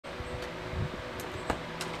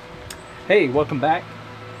Hey, welcome back.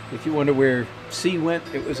 If you wonder where C went,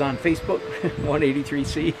 it was on Facebook,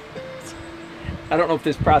 183C. I don't know if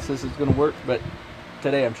this process is going to work, but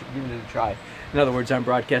today I'm giving it a try. In other words, I'm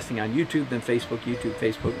broadcasting on YouTube, then Facebook, YouTube,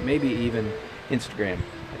 Facebook, maybe even Instagram.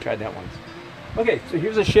 I tried that once. Okay, so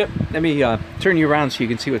here's a ship. Let me turn you around so you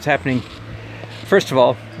can see what's happening. First of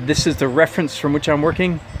all, this is the reference from which I'm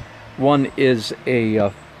working. One is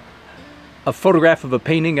a photograph of a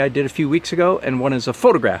painting I did a few weeks ago, and one is a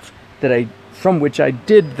photograph from which I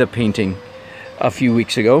did the painting a few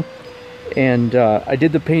weeks ago. And I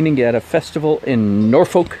did the painting at a festival in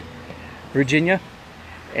Norfolk, Virginia,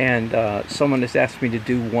 and someone has asked me to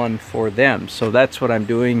do one for them. So that's what I'm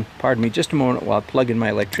doing. Pardon me just a moment while I plug in my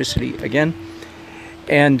electricity again.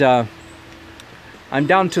 And I'm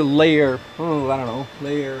down to layer,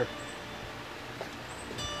 layer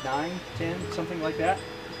 9, 10, something like that.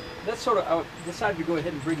 That's sort of, I decided to go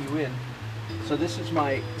ahead and bring you in. So this is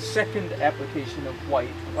my second application of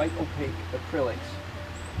white opaque acrylics.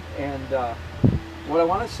 And what I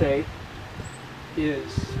want to say is,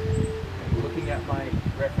 I'm looking at my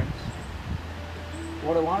reference,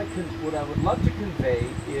 what I would love to convey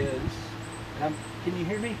is, can you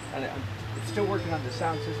hear me? I'm still working on the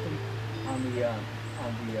sound system, on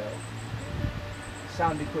the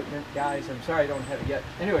sound equipment, guys. I'm sorry I don't have it yet.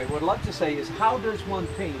 Anyway, what I'd love to say is, how does one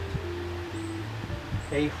paint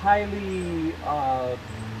a highly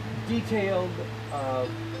detailed,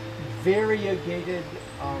 variegated,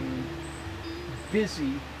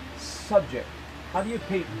 busy subject? How do you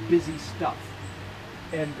paint busy stuff?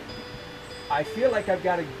 And I feel like I've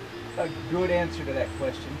got a good answer to that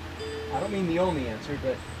question. I don't mean the only answer,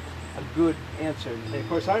 but a good answer. And of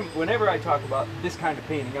course, whenever I talk about this kind of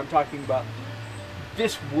painting, I'm talking about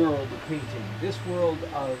this world of painting, this world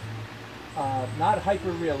of not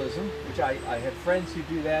hyper-realism, which I have friends who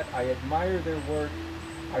do that. I admire their work.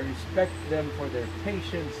 I respect them for their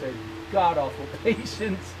patience, their god-awful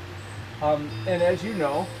patience. And as you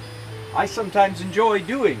know, I sometimes enjoy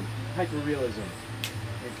doing hyper-realism.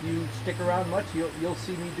 If you stick around much, you'll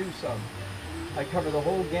see me do some. I cover the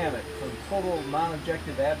whole gamut, from total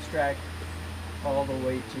non-objective abstract all the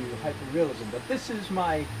way to hyper-realism. But this is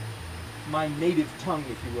my native tongue,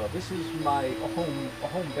 if you will. This is my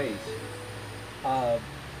home base.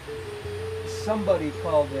 Somebody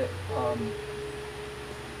called it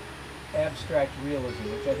abstract realism,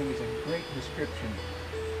 which I think is a great description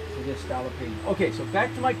for this style of painting. Okay, so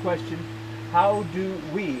back to my question: how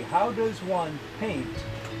does one paint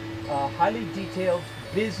highly detailed,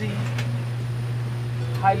 busy,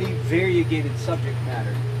 highly variegated subject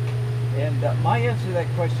matter? And my answer to that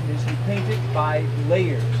question is, you paint it by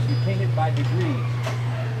layers. You paint it by degrees.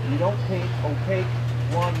 You don't paint opaque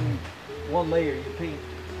one layer. You paint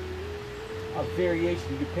a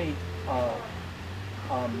variation. You paint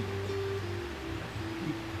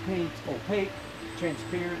opaque,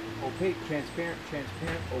 transparent, opaque, transparent,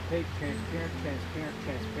 transparent, opaque, transparent, transparent,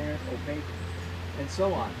 transparent, opaque, and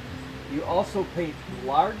so on. You also paint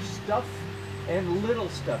large stuff and little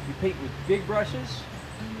stuff. You paint with big brushes.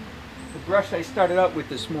 The brush I started out with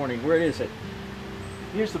this morning, where is it?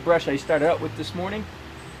 Here's the brush I started out with this morning.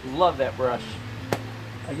 Love that brush.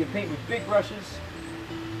 You paint with big brushes,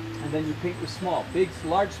 and then you paint with small. Big,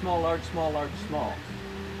 large, small, large, small, large, small.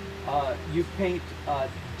 You paint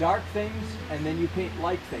dark things, and then you paint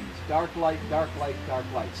light things. Dark light, dark light, dark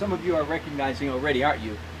light. Some of you are recognizing already, aren't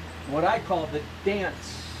you? What I call the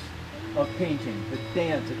dance of painting. The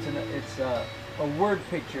dance. It's a word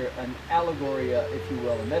picture, an allegory, if you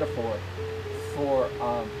will, a metaphor for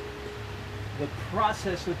the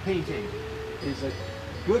process of painting. Is that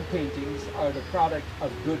good paintings are the product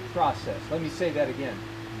of good process. Let me say that again.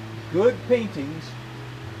 Good paintings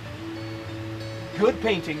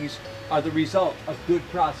are the result of good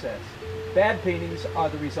process. Bad paintings are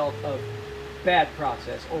the result of bad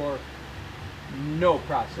process, or no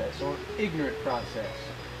process, or ignorant process.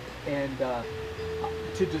 And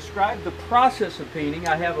to describe the process of painting,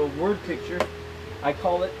 I have a word picture. I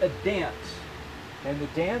call it a dance. And the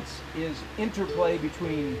dance is interplay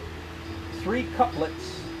between three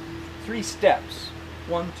couplets, 3 steps.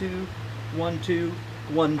 1, 2, 1, 2,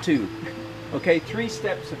 1, 2. Okay, 3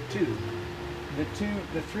 steps of 2.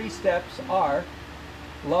 The 3 steps are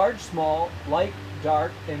large, small, light,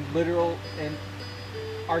 dark, and literal and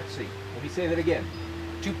artsy. Let me say that again.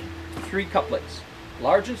 3 couplets.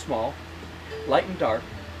 Large and small, light and dark,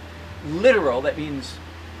 literal, that means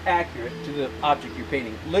accurate to the object you're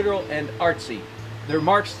painting, literal and artsy. There are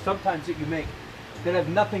marks sometimes that you make that have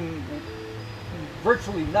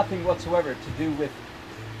virtually nothing whatsoever to do with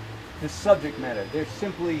the subject matter. They're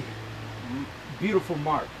simply beautiful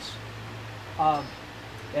marks.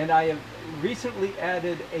 And I have recently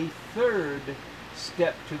added a third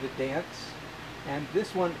step to the dance, and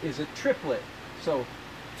this one is a triplet. So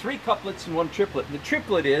 3 couplets and 1 triplet. The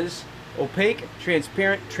triplet is opaque,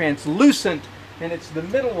 transparent, translucent, and it's the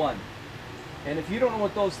middle one. And if you don't know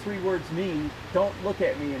what those 3 words mean, don't look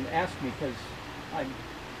at me and ask me, because I'm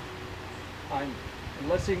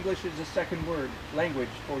unless English is a second word language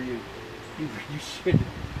for you, you should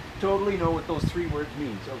totally know what those 3 words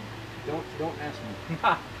mean. So don't ask me.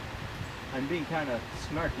 I'm being kind of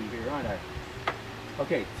snarky here, aren't I?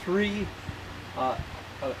 Okay, 3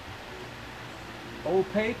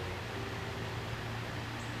 opaque,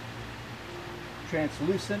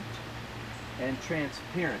 translucent, and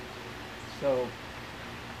transparent. So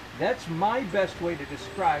that's my best way to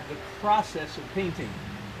describe the process of painting.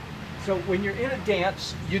 So when you're in a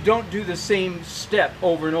dance, you don't do the same step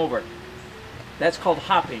over and over. That's called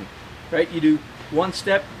hopping, right? You do 1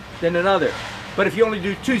 step, then another. But if you only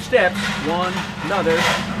do 2 steps, 1, another,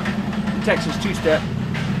 the Texas 2-step,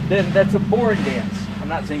 then that's a boring dance. I'm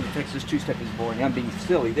not saying the Texas 2-step is boring, I'm being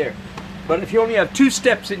silly there. But if you only have 2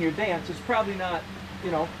 steps in your dance, it's probably not,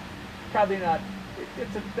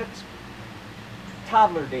 that's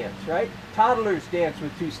toddler dance, right? Toddlers dance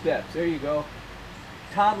with 2 steps. There you go.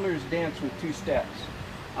 Toddlers dance with 2 steps.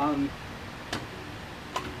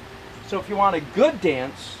 So if you want a good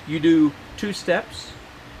dance, you do 2 steps,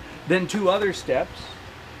 then 2 other steps,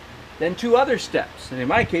 then 2 other steps, and in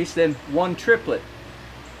my case, then 1 triplet.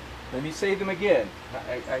 Let me say them again.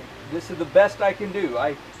 This is the best I can do.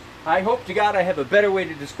 I hope to God I have a better way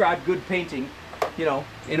to describe good painting,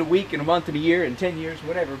 in a week, in a month, in a year, in 10 years,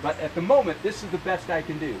 whatever. But at the moment, this is the best I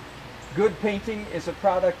can do. Good painting is a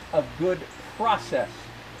product of good process.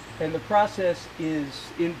 And the process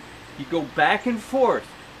is you go back and forth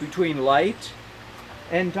between light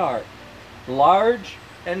and dark, large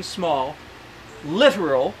and small,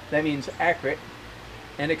 literal, that means accurate,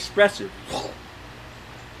 and expressive.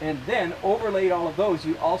 And then overlaid all of those,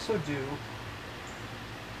 you also do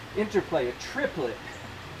interplay, a triplet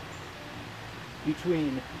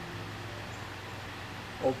between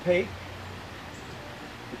opaque,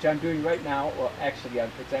 which I'm doing right now. Well, actually,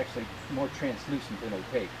 it's actually more translucent than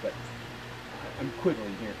opaque, but I'm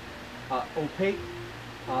quibbling here. Opaque,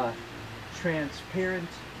 transparent,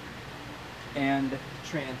 and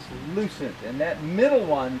translucent. And that middle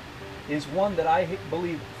one is one that I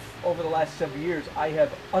believe over the last several years I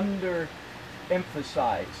have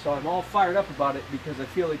under-emphasized. So I'm all fired up about it because I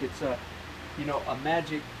feel like it's a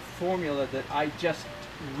magic formula that I just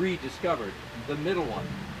rediscovered. The middle one,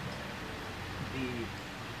 the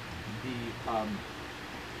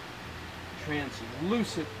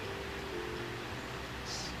translucent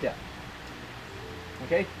step.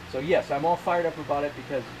 Okay, so yes, I'm all fired up about it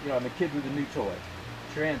because I'm a kid with a new toy.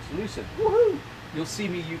 Translucent, woohoo! You'll see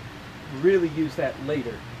me really use that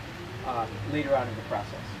later on in the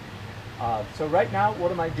process. So right now,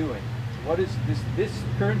 what am I doing? What is this? This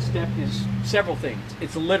current step is several things.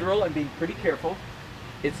 It's literal. I'm being pretty careful.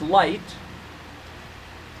 It's light,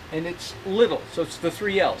 and it's little. So it's the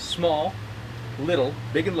 3 L's: small, little,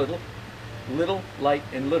 big and little, light,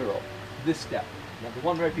 and literal. This step. Now the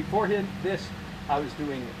one right before him, I was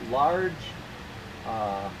doing large,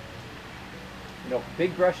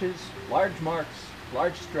 big brushes, large marks,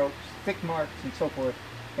 large strokes, thick marks, and so forth,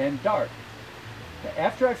 and dark. Now,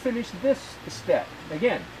 after I finish this step,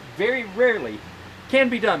 again, very rarely, can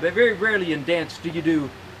be done, but very rarely in dance do you do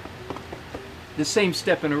the same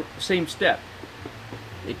step in a same step.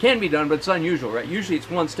 It can be done, but it's unusual, right? Usually it's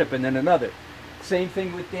 1 step and then another. Same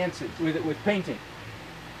thing with dancing, with painting.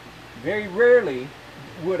 Very rarely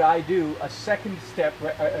would I do a second step.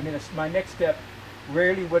 My next step,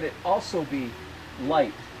 rarely would it also be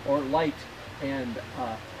light or light and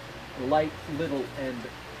light, little, and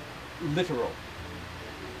literal.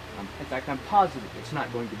 In fact, I'm positive it's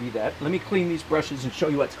not going to be that. Let me clean these brushes and show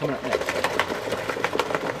you what's coming up next.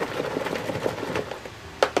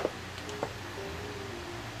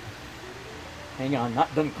 Hang on,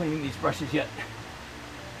 not done cleaning these brushes yet.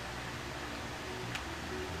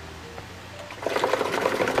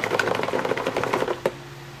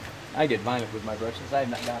 I get violent with my brushes. I have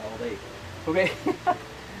not got all day. Okay.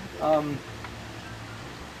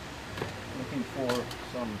 Looking for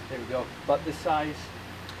some, there we go, about this size.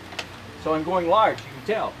 So I'm going large, you can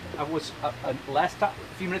tell. I was, last time,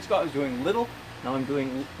 a few minutes ago, I was doing little, now I'm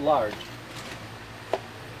doing large.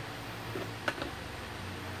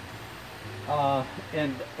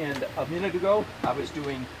 And a minute ago, I was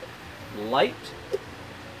doing light.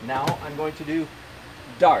 Now I'm going to do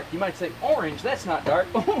dark. You might say, orange, that's not dark.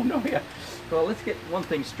 Oh, no, yeah. Well, let's get one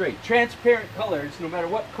thing straight. Transparent colors, no matter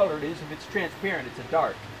what color it is, if it's transparent, it's a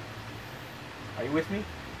dark. Are you with me?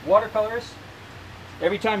 Watercolors,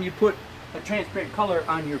 every time you put a transparent color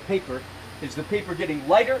on your paper, is the paper getting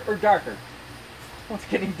lighter or darker? Well, it's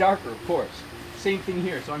getting darker, of course. Same thing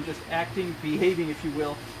here. So I'm just acting, behaving, if you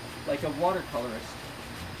will, like a watercolorist.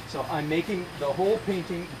 So I'm making the whole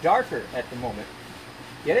painting darker at the moment.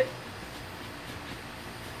 Get it?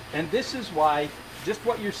 And this is why, just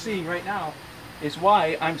what you're seeing right now, is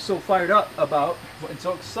why I'm so fired up about and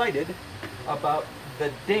so excited about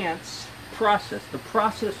the dance process, the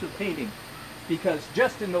process of painting. Because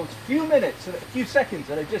just in those few minutes, a few seconds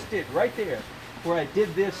that I just did right there, where I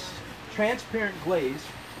did this transparent glaze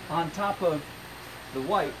on top of the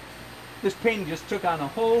white, this painting just took on a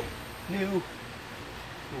whole new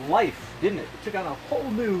life, didn't it? It took on a whole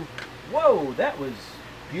new, whoa, that was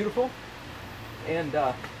beautiful. And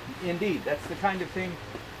indeed, that's the kind of thing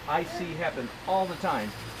I see happen all the time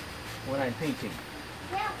when I'm painting.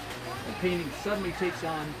 And painting suddenly takes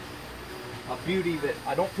on a beauty that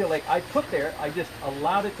I don't feel like I put there. I just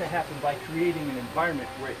allowed it to happen by creating an environment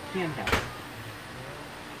where it can happen.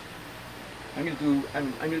 I'm going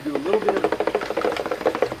to do a little bit of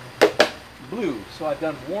blue. So I've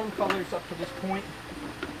done warm colors up to this point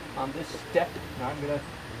on this step. Now I'm going to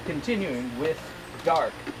continue with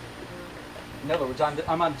dark. In other words,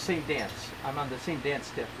 I'm on the same dance. I'm on the same dance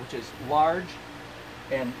step, which is large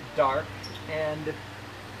and dark and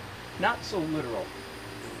not so literal.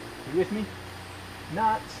 You with me?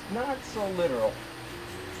 Not so literal.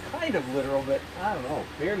 Kind of literal, but I don't know,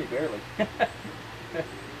 barely.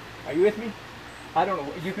 Are you with me? I don't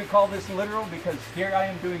know. You could call this literal because here I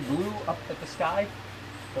am doing blue up at the sky,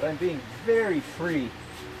 but I'm being very free.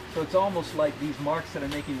 So it's almost like these marks that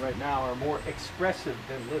I'm making right now are more expressive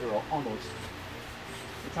than literal, almost.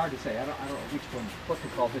 It's hard to say. I don't know which one, what to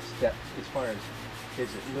call this step as far as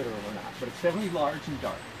is it literal or not, but it's definitely large and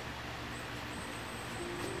dark.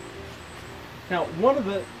 Now, one of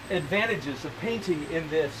the advantages of painting in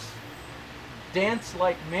this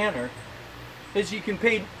dance-like manner is you can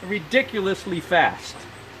paint ridiculously fast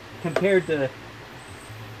compared to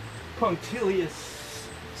punctilious,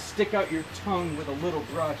 stick out your tongue with a little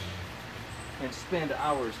brush and spend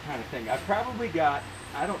hours kind of thing. I probably got,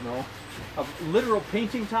 I don't know, a literal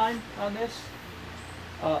painting time on this,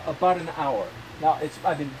 about an hour. Now,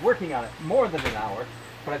 I've been working on it more than an hour,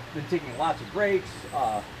 but I've been taking lots of breaks,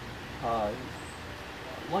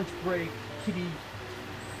 lunch break, kitty,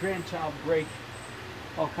 grandchild break,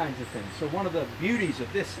 all kinds of things. So one of the beauties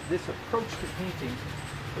of this approach to painting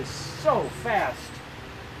is so fast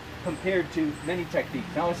compared to many techniques.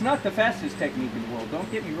 Now, it's not the fastest technique in the world,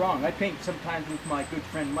 don't get me wrong. I paint sometimes with my good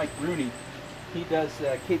friend Mike Rooney. He does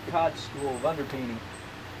Cape Cod School of Underpainting,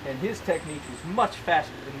 and his technique is much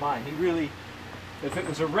faster than mine. He really, if it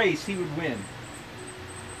was a race, he would win.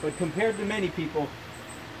 But compared to many people,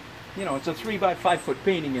 you know, it's a 3 by 5 foot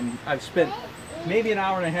painting, and I've spent maybe an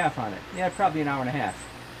hour and a half on it. Yeah, probably an hour and a half.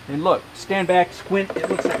 And look, stand back, squint, it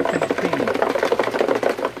looks like a finished painting.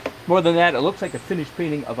 More than that, it looks like a finished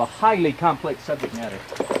painting of a highly complex subject matter.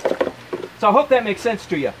 So I hope that makes sense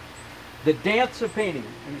to you. The dance of painting.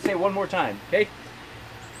 Let me say it one more time, okay?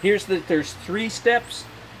 There's 3 steps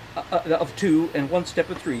of 2 and 1 step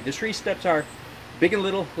of 3. The 3 steps are big and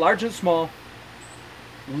little, large and small,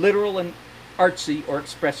 literal and artsy or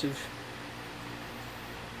expressive,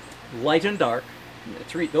 light and dark.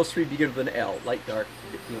 Those 3 begin with an L. Light, dark,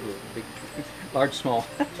 big, large, small,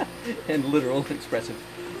 and literal and expressive.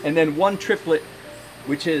 And then 1 triplet,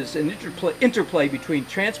 which is an interplay between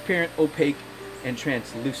transparent, opaque, and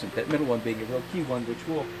translucent. That middle one being a real key one,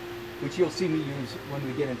 which you'll see me use when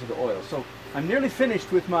we get into the oil. So I'm nearly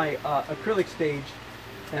finished with my acrylic stage,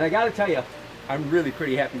 and I got to tell you, I'm really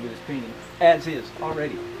pretty happy with this painting as is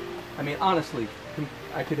already. I mean, honestly,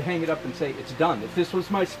 I could hang it up and say it's done. If this was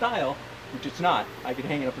my style, which it's not, I could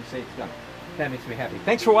hang it up and say it's done. That makes me happy.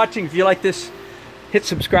 Thanks for watching. If you like this, hit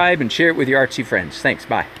subscribe and share it with your artsy friends. Thanks.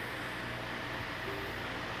 Bye.